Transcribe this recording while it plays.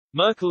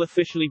Merkel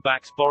officially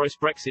backs Boris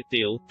Brexit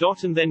deal,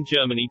 and then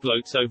Germany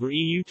gloats over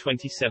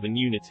EU27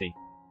 unity.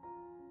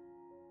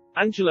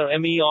 Angela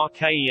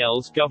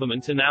Merkel's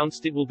government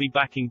announced it will be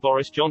backing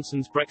Boris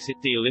Johnson's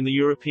Brexit deal in the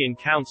European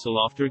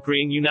Council after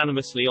agreeing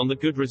unanimously on the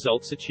good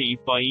results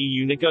achieved by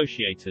EU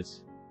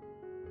negotiators.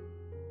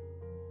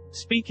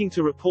 Speaking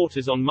to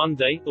reporters on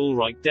Monday,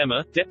 Ulrike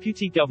Demmer,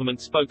 deputy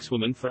government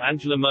spokeswoman for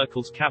Angela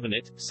Merkel's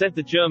cabinet, said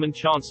the German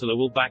Chancellor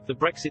will back the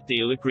Brexit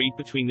deal agreed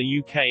between the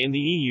UK and the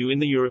EU in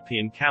the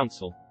European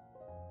Council.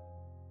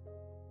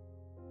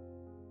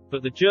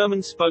 But the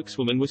German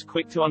spokeswoman was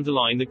quick to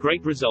underline the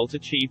great result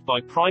achieved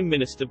by Prime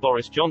Minister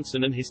Boris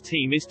Johnson and his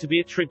team is to be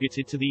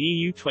attributed to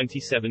the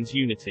EU27's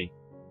unity.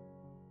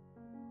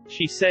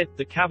 She said,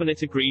 the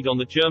cabinet agreed on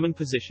the German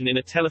position in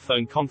a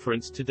telephone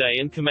conference today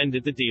and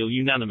commended the deal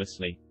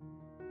unanimously.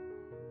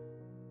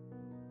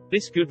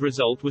 This good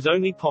result was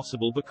only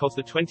possible because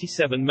the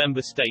 27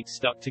 member states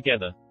stuck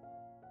together.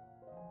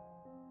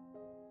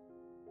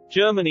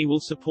 Germany will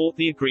support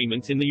the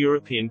agreement in the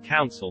European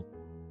Council.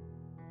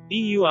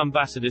 EU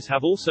ambassadors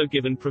have also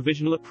given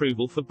provisional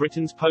approval for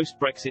Britain's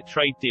post-Brexit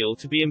trade deal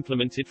to be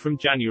implemented from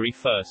January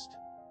 1.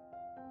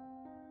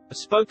 A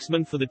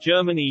spokesman for the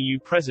German EU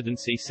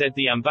presidency said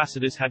the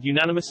ambassadors had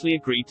unanimously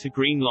agreed to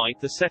green-light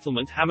the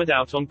settlement hammered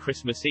out on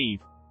Christmas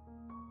Eve.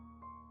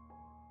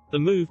 The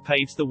move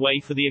paves the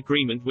way for the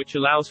agreement which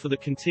allows for the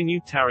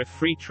continued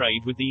tariff-free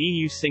trade with the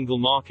EU single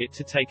market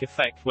to take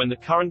effect when the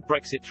current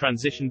Brexit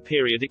transition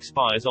period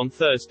expires on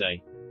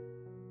Thursday.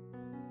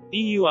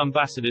 EU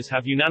ambassadors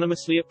have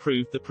unanimously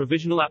approved the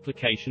provisional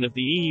application of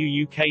the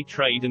EU-UK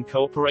Trade and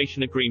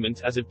Cooperation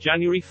Agreement as of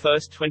January 1,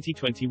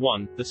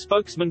 2021, the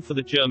spokesman for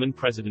the German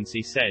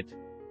presidency said.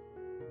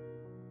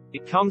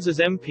 It comes as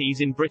MPs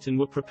in Britain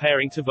were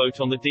preparing to vote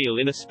on the deal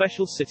in a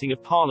special sitting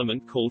of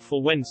Parliament called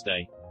for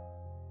Wednesday.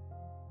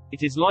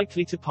 It is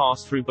likely to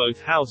pass through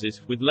both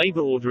houses, with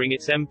Labour ordering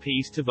its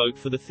MPs to vote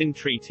for the thin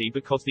treaty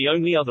because the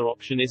only other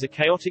option is a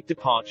chaotic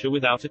departure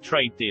without a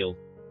trade deal.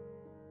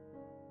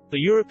 The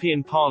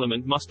European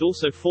Parliament must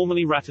also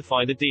formally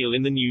ratify the deal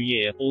in the new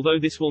year, although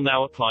this will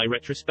now apply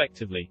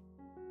retrospectively.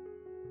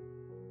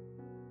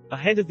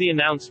 Ahead of the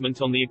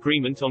announcement on the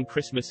agreement on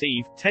Christmas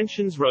Eve,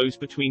 tensions rose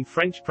between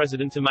French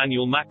President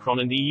Emmanuel Macron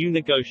and EU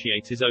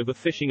negotiators over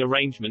fishing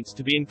arrangements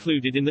to be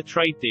included in the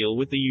trade deal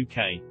with the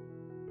UK.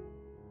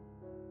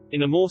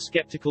 In a more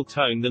skeptical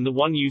tone than the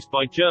one used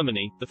by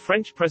Germany, the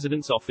French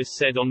president's office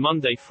said on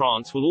Monday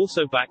France will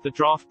also back the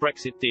draft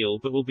Brexit deal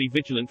but will be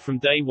vigilant from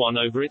day one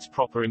over its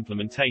proper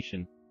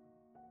implementation.